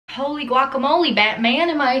Holy guacamole, Batman,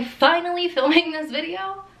 am I finally filming this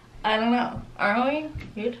video? I don't know. Are we?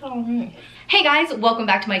 You tell me. Hey guys, welcome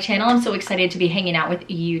back to my channel. I'm so excited to be hanging out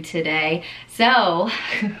with you today. So,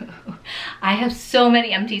 I have so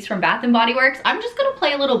many empties from Bath & Body Works. I'm just gonna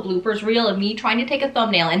play a little bloopers reel of me trying to take a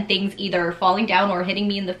thumbnail and things either falling down or hitting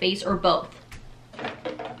me in the face or both.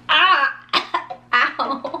 Ah!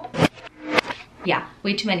 Ow! Yeah,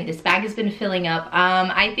 way too many. This bag has been filling up.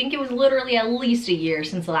 I think it was literally at least a year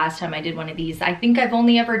since the last time I did one of these. I think I've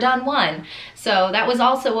only ever done one. So that was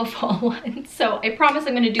also a fall one. So I promise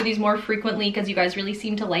I'm gonna do these more frequently because you guys really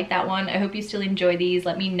seem to like that one. I hope you still enjoy these.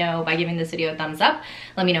 Let me know by giving this video a thumbs up.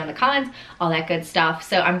 Let me know in the comments, all that good stuff.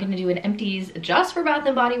 So I'm gonna do an empties just for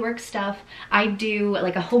Bath & Body Works stuff. I do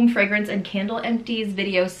like a home fragrance and candle empties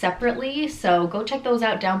video separately. So go check those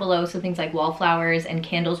out down below. So things like wallflowers and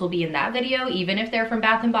candles will be in that video, even if they're from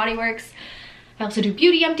Bath & Body Works. I also do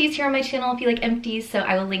beauty empties here on my channel if you like empties, so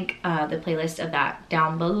I will link the playlist of that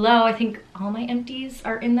down below. I think all my empties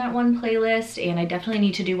are in that one playlist, and I definitely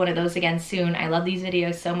need to do one of those again soon. I love these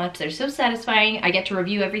videos so much. They're so satisfying. I get to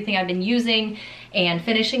review everything I've been using and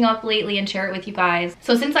finishing up lately and share it with you guys.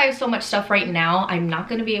 So since I have so much stuff right now, I'm not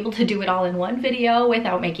going to be able to do it all in one video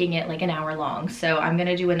without making it like an hour long. So I'm going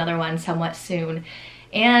to do another one somewhat soon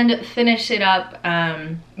and finish it up.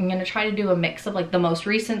 I'm gonna try to do a mix of like the most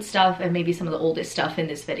recent stuff and maybe some of the oldest stuff in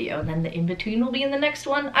this video, and then the in-between will be in the next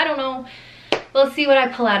one. I don't know. We'll see what I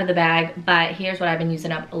pull out of the bag, but here's what I've been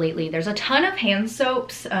using up lately. There's a ton of hand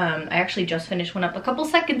soaps. I actually just finished one up a couple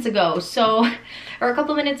seconds ago, or a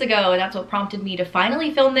couple minutes ago, and that's what prompted me to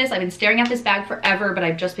finally film this. I've been staring at this bag forever, but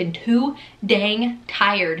I've just been too dang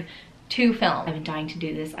tired to film. I've been dying to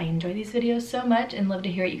do this. I enjoy these videos so much and love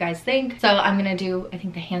to hear what you guys think. So I'm gonna do, I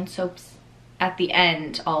think, the hand soaps at the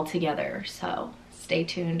end all together. So stay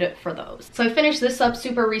tuned for those. So I finished this up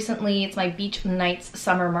super recently. It's my Beach Nights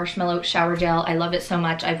Summer Marshmallow Shower Gel. I love it so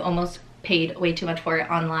much. I've almost paid way too much for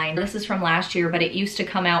it online. This is from last year, but it used to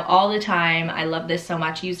come out all the time. I love this so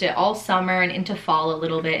much. Used it all summer and into fall a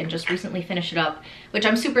little bit, and just recently finished it up, which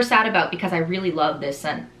I'm super sad about because I really love this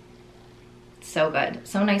scent. So good,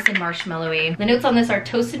 so nice and marshmallowy. The notes on this are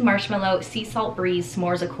toasted marshmallow, sea salt breeze,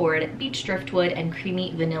 s'mores accord, beach driftwood, and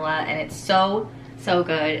creamy vanilla, and it's so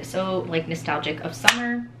good, so like nostalgic of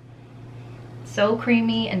summer, so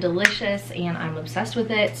creamy and delicious, and I'm obsessed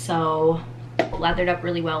with it. So lathered up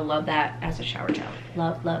really well. Love that as a shower gel.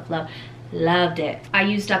 Loved it. I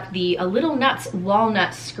used up the A Little Nuts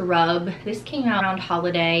Walnut Scrub. This came out around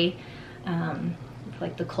holiday,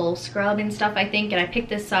 like the Kohl scrub and stuff, I think, and I picked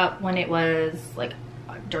this up when it was like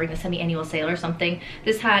during the semi-annual sale or something.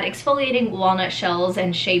 This had exfoliating walnut shells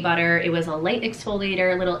and shea butter. It was a light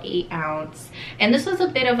exfoliator, a little 8 ounce, and this was a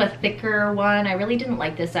bit of a thicker one. I really didn't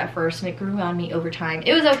like this at first, and it grew on me over time.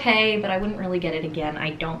 It was okay, but I wouldn't really get it again,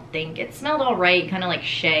 I don't think. It smelled all right, kind of like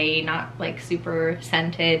shea, not like super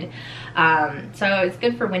scented. So it's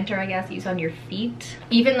good for winter, I guess, use on your feet.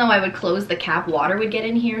 Even though I would close the cap, water would get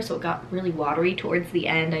in here, so it got really watery towards the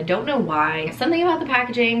end. I don't know why. Something about the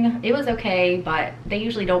packaging, it was okay, but they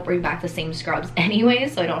usually don't bring back the same scrubs anyway,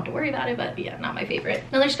 so I don't have to worry about it, but yeah, not my favorite.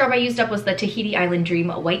 Another scrub I used up was the Tahiti Island Dream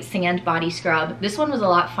White Sand Body Scrub. This one was a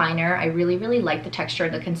lot finer. I really liked the texture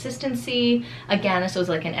and the consistency. Again, this was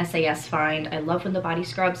like an SAS find. I love when the body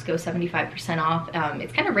scrubs go 75% off.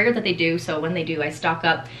 It's kind of rare that they do, so when they do, I stock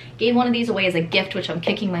up. Gave one of these away as a gift, which I'm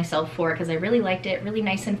kicking myself for because I really liked it. Really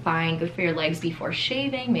nice and fine, good for your legs before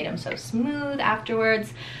shaving, made them so smooth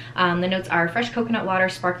afterwards. The notes are fresh coconut water,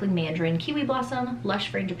 sparkling mandarin, kiwi blossom,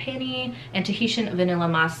 lush frangipani, and Tahitian vanilla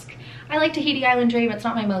musk. I like Tahiti Island Dream. It's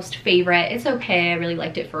not my most favorite. It's okay. I really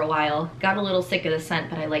liked it for a while. Got a little sick of the scent,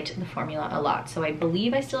 but I liked the formula a lot. So I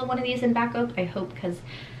believe I still have one of these in backup. I hope, because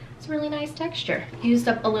it's a really nice texture. Used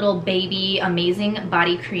up a little Baby Amazing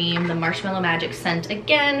Body Cream, the Marshmallow Magic scent,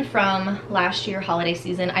 again from last year holiday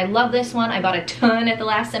season. I love this one. I bought a ton at the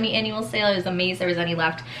last semi-annual sale. I was amazed there was any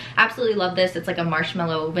left. Absolutely love this. It's like a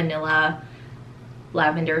marshmallow vanilla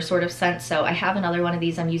lavender sort of scent. So I have another one of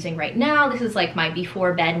these I'm using right now. This is like my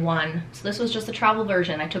before bed one. So this was just a travel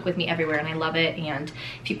version I took with me everywhere, and I love it. And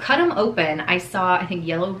if you cut them open, I saw, I think,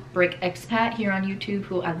 Yellow Brick Expat here on YouTube,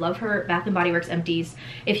 who I love her Bath & Body Works empties.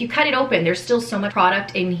 If you cut it open, there's still so much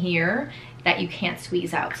product in here that you can't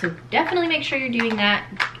squeeze out. So definitely make sure you're doing that,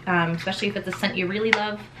 especially if it's a scent you really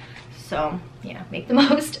love. So yeah, make the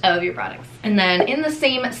most of your products. And then in the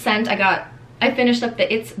same scent, I finished up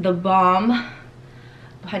the It's the Bomb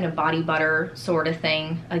kind of body butter sort of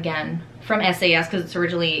thing, again from SAS, because it's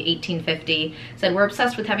originally $18.50. Said, we're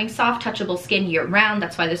obsessed with having soft touchable skin year round.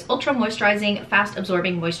 That's why this ultra moisturizing, fast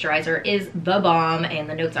absorbing moisturizer is the bomb. And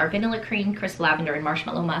the notes are vanilla cream, crisp lavender, and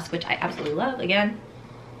marshmallow musk, which I absolutely love. Again,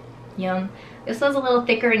 Yum. This was a little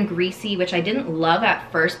thicker and greasy, which I didn't love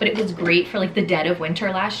at first, but it was great for like the dead of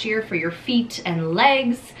winter last year for your feet and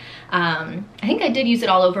legs. I think I did use it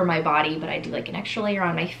all over my body, but I do like an extra layer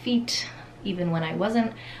on my feet, even when I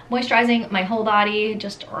wasn't moisturizing my whole body,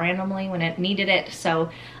 just randomly when it needed it. So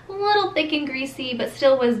a little thick and greasy, but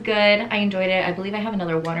still was good. I enjoyed it. I believe I have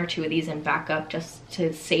another 1 or 2 of these in backup just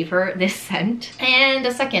to savor this scent. And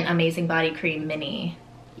a second Amazing Body Cream mini.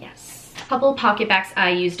 Yes. Couple pocket backs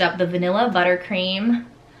I used up. The Vanilla Buttercream.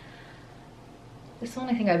 This one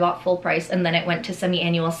I think I bought full price and then it went to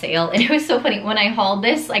semi-annual sale, and it was so funny when I hauled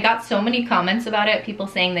this. I got so many comments about it, people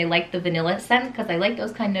saying they liked the vanilla scent because I like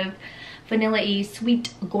those kind of vanilla-y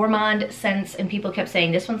sweet gourmand scents, and people kept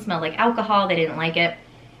saying this one smelled like alcohol. They didn't like it,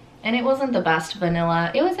 and it wasn't the best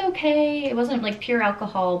vanilla. It was okay. It wasn't like pure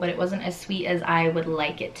alcohol, but it wasn't as sweet as I would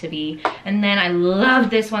like it to be. And then I love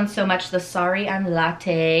this one so much, the Sorry I'm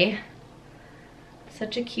Latte.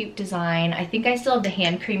 Such a cute design. I think I still have the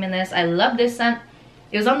hand cream in this. I love this scent.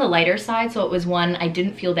 It was on the lighter side, so it was one I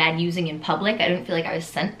didn't feel bad using in public. I didn't feel like I was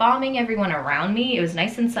scent bombing everyone around me. It was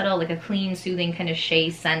nice and subtle, like a clean, soothing kind of shea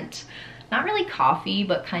scent. Not really coffee,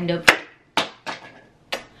 but kind of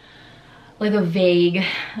like a vague,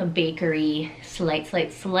 bakery,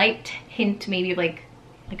 slight hint maybe of like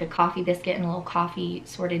a coffee biscuit and a little coffee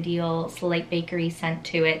sort of deal, slight bakery scent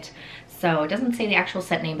to it. So it doesn't say the actual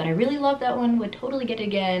scent name, but I really love that one. Would totally get it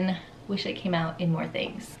again. Wish it came out in more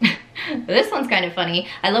things. This one's kind of funny.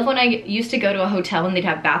 I love when I used to go to a hotel and they'd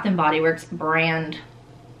have Bath & Body Works brand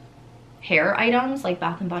hair items. Like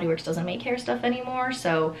Bath & Body Works doesn't make hair stuff anymore.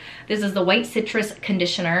 So this is the White Citrus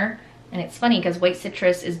Conditioner. And it's funny because White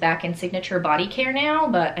Citrus is back in Signature Body Care now,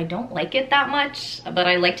 but I don't like it that much. But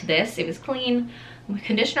I liked this. It was clean. The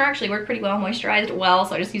conditioner actually worked pretty well, moisturized well,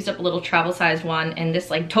 so I just used up a little travel sized one, and this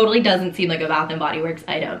like totally doesn't seem like a Bath & Body Works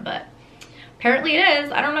item, but apparently it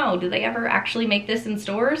is. I don't know. Do they ever actually make this in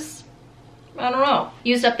stores? I don't know.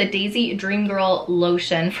 Used up the Daisy Dream Girl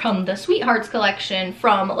lotion from the Sweethearts collection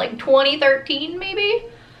from like 2013 maybe?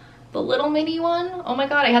 The little mini one. Oh my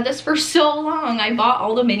god, I had this for so long. I bought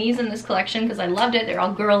all the minis in this collection because I loved it. They're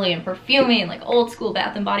all girly and perfumey and like old school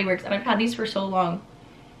Bath & Body Works, and I've had these for so long.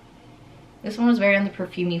 This one was very on the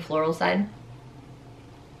perfumey floral side.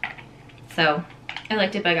 So I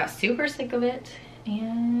liked it, but I got super sick of it.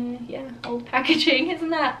 And yeah, old packaging, isn't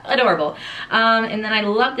that adorable? And then I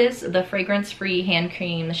love this, the fragrance-free hand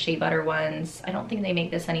cream, the shea butter ones. I don't think they make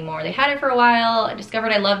this anymore. They had it for a while. I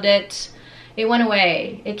discovered I loved it. It went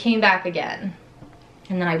away. It came back again.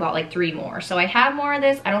 And then I bought like 3 more. So I have more of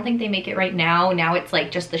this. I don't think they make it right now. Now it's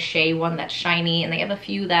like just the shea one that's shiny, and they have a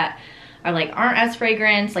few that are like aren't as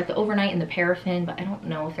fragrance, like the Overnight and the Paraffin, but I don't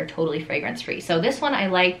know if they're totally fragrance free. So this one I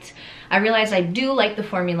liked. I realized I do like the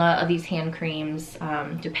formula of these hand creams,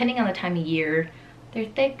 depending on the time of year. They're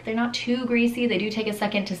thick, they're not too greasy, they do take a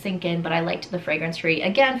second to sink in, but I liked the fragrance free.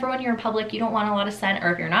 Again, for when you're in public, you don't want a lot of scent,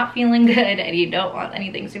 or if you're not feeling good and you don't want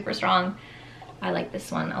anything super strong, I like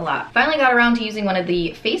this one a lot. Finally got around to using one of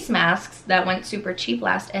the face masks that went super cheap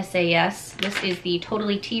last SAS. This is the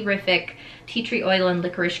Totally Tea-rific Tea Tree Oil and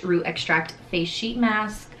Licorice Root Extract Face Sheet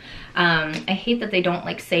Mask. I hate that they don't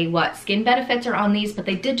like say what skin benefits are on these, but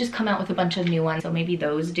they did just come out with a bunch of new ones, so maybe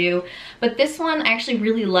those do. But this one I actually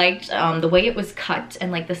really liked. The way it was cut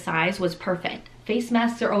and like the size was perfect. Face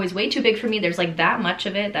masks are always way too big for me. There's like that much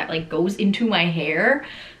of it that like goes into my hair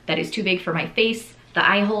that is too big for my face. The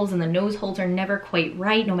eye holes and the nose holes are never quite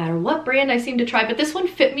right, no matter what brand I seem to try, but this one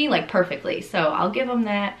fit me like perfectly, so I'll give them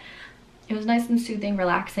that. It was nice and soothing,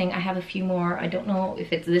 relaxing. I have a few more. I don't know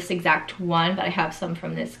if it's this exact one, but I have some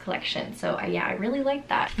from this collection. So yeah, I really like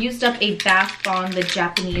that. Used up a bath bomb, the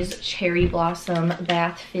Japanese Cherry Blossom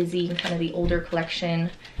Bath Fizzy, kind of the older collection.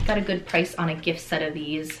 Got a good price on a gift set of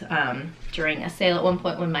these during a sale at one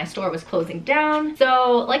point when my store was closing down.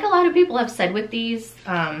 So like a lot of people have said with these,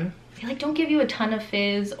 they like don't give you a ton of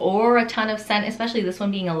fizz or a ton of scent, especially this one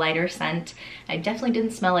being a lighter scent. I definitely didn't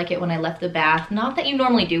smell like it when I left the bath. Not that you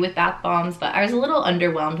normally do with bath bombs, but I was a little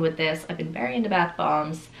underwhelmed with this. I've been very into bath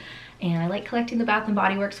bombs, and I like collecting the Bath &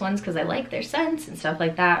 Body Works ones because I like their scents and stuff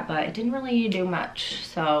like that, but it didn't really do much,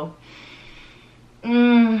 so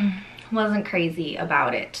wasn't crazy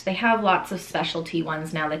about it. They have lots of specialty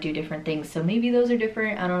ones now that do different things, so maybe those are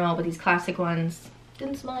different, I don't know, but these classic ones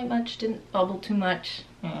didn't smell like much, didn't bubble too much.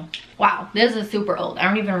 Wow, this is super old. I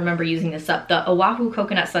don't even remember using this up. The Oahu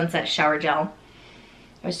Coconut Sunset Shower Gel.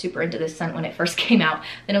 I was super into this scent when it first came out.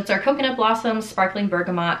 The notes are coconut blossom, sparkling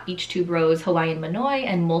bergamot, beach tube rose, Hawaiian Manoi,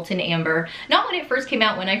 and molten amber. Not when it first came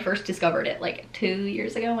out, when I first discovered it, like 2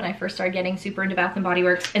 years ago when I first started getting super into Bath & Body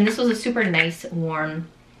Works. And this was a super nice, warm,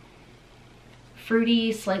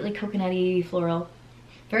 fruity, slightly coconutty, floral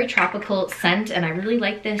Very tropical scent, and I really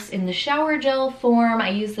like this in the shower gel form. I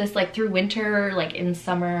use this like through winter, like in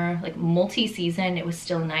summer, like multi-season. It was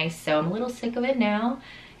still nice, so I'm a little sick of it now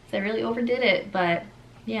because I really overdid it, but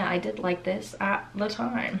yeah, I did like this at the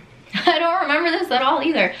time. I don't remember this at all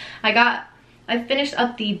either. I finished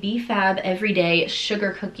up the BFAB Everyday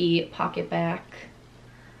Sugar Cookie Pocket Back.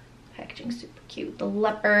 Packaging super cute. The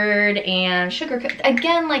leopard and sugar cookie.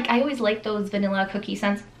 Again, like I always like those vanilla cookie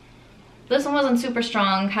scents. This one wasn't super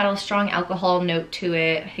strong, had a strong alcohol note to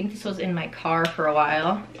it. I think this was in my car for a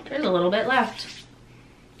while. There's a little bit left.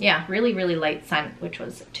 Yeah, really, really light scent, which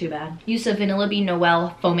was too bad. Use of Vanilla Bean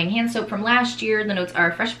Noel foaming hand soap from last year. The notes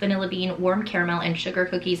are fresh vanilla bean, warm caramel, and sugar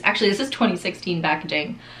cookies. Actually, this is 2016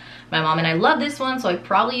 packaging. My mom and I love this one, so I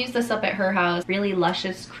probably use this up at her house. Really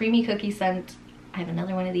luscious, creamy cookie scent. I have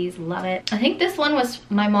another one of these, love it. I think this one was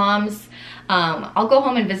my mom's. I'll go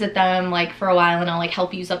home and visit them like for a while and I'll like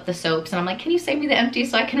help use up the soaps. And I'm like, can you save me the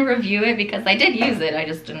Empties so I can review it? Because I did use it, I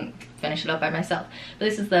just didn't finish it up by myself. But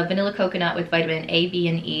this is the Vanilla Coconut with vitamin A, B,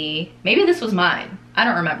 and E. Maybe this was mine, I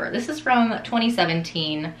don't remember. This is from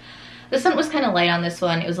 2017. The scent was kind of light on this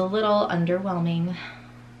one. It was a little underwhelming,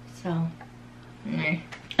 so meh.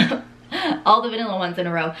 All the vanilla ones in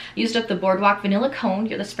a row. Used up the Boardwalk Vanilla Cone.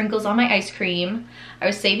 Here are the sprinkles on my ice cream. I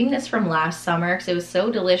was saving this from last summer because it was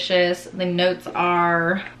so delicious. The notes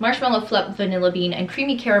are marshmallow fluff, vanilla bean, and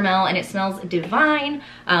creamy caramel, and it smells divine.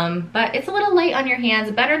 But it's a little light on your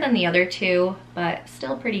hands. Better than the other two, but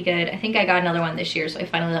still pretty good. I think I got another one this year, so I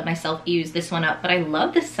finally let myself use this one up. But I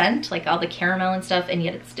love the scent, like all the caramel and stuff, and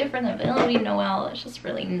yet it's different than Vanilla Bean Noel. It's just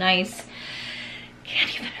really nice.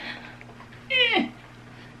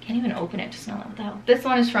 Can't even open it to smell it though. This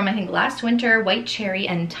one is from, I think, last winter, White Cherry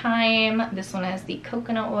and Thyme. This one has the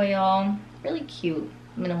coconut oil. Really cute,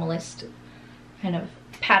 minimalist kind of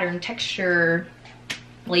pattern texture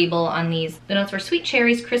label on these. The notes were sweet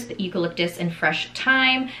cherries, crisp eucalyptus, and fresh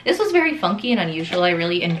thyme. This was very funky and unusual. I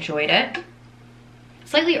really enjoyed it.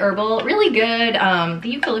 Slightly herbal, really good. The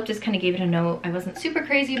eucalyptus kind of gave it a note I wasn't super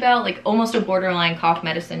crazy about, like almost a borderline cough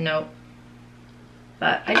medicine note.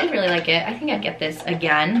 But I did really like it. I think I'd get this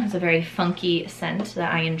again. It's a very funky scent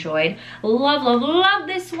that I enjoyed. Love, love, love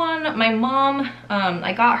this one. My mom,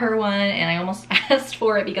 I got her one and I almost asked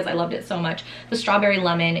for it because I loved it so much. The Strawberry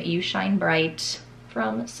Lemon You Shine Bright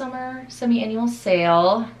from summer semi-annual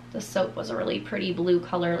sale. The soap was a really pretty blue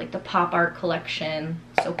color, like the Pop Art collection.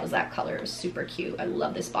 Soap was that color. It was super cute. I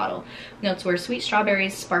love this bottle. Notes were sweet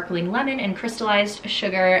strawberries, sparkling lemon, and crystallized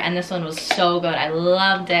sugar. And this one was so good. I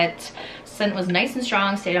loved it. Scent was nice and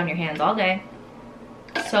strong, stayed on your hands all day.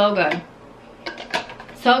 So good.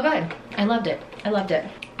 So good. I loved it. I loved it.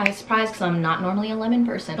 I was surprised because I'm not normally a lemon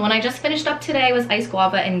person. The one I just finished up today was iced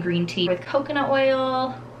guava and green tea with coconut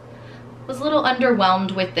oil. Was a little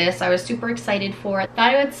underwhelmed with this. I was super excited for it.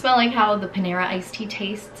 Thought it would smell like how the Panera iced tea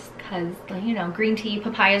tastes because, you know, green tea,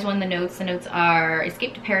 papaya is one of the notes. The notes are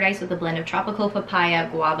Escape to Paradise with a blend of tropical papaya,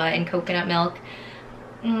 guava, and coconut milk.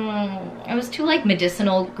 It was too like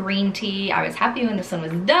medicinal green tea. I was happy when this one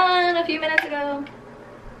was done a few minutes ago.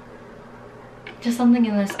 Just something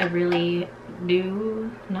in this I really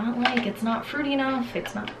do not like. It's not fruity enough.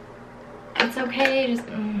 It's okay. Just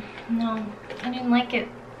no, I didn't like it.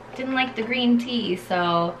 Didn't like the green tea,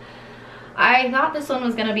 so I thought this one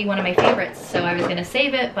was gonna be one of my favorites, so I was gonna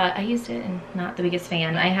save it, but I used it and not the biggest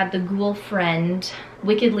fan. I had the Ghoul Friend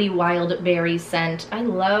Wickedly Wild Berry scent. I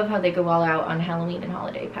love how they go all out on Halloween and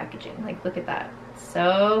holiday packaging. Like, look at that.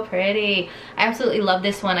 So pretty. I absolutely love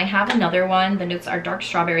this one. I have another one. The notes are dark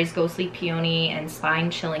strawberries, ghostly peony, and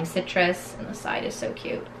spine chilling citrus. And the side is so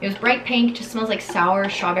cute. It was bright pink, just smells like sour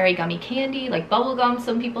strawberry gummy candy, like bubble gum,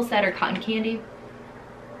 some people said, or cotton candy.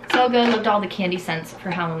 So good. Loved all the candy scents for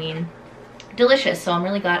Halloween. Delicious. So I'm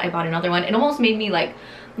really glad I bought another one. It almost made me like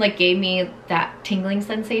gave me that tingling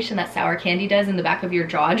sensation that sour candy does in the back of your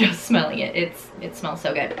jaw just smelling it. It smells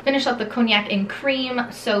so good. Finished up the Cognac and Cream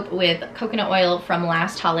soap with coconut oil from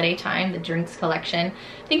last holiday time, the drinks collection.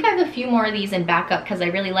 I think I have a few more of these in backup because I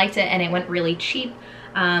really liked it and it went really cheap.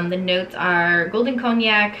 The notes are golden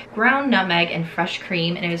cognac, ground nutmeg, and fresh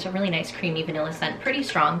cream, and it was a really nice creamy vanilla scent. Pretty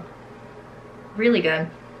strong. Really good.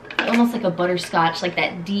 Almost like a butterscotch, like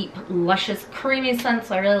that deep, luscious, creamy scent,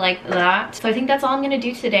 so I really like that. So I think that's all I'm gonna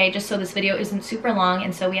do today, just so this video isn't super long,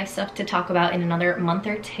 and so we have stuff to talk about in another month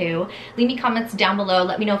or two. Leave me comments down below.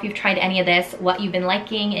 Let me know if you've tried any of this, what you've been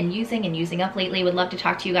liking and using up lately. Would love to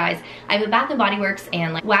talk to you guys. I have a Bath & Body Works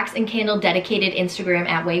and like wax and candle dedicated Instagram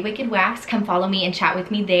at WayWickedWax. Come follow me and chat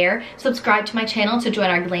with me there. Subscribe to my channel to join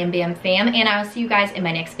our GlamBAM fam, and I'll see you guys in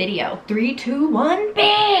my next video. 3, 2, 1,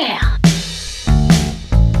 BAM!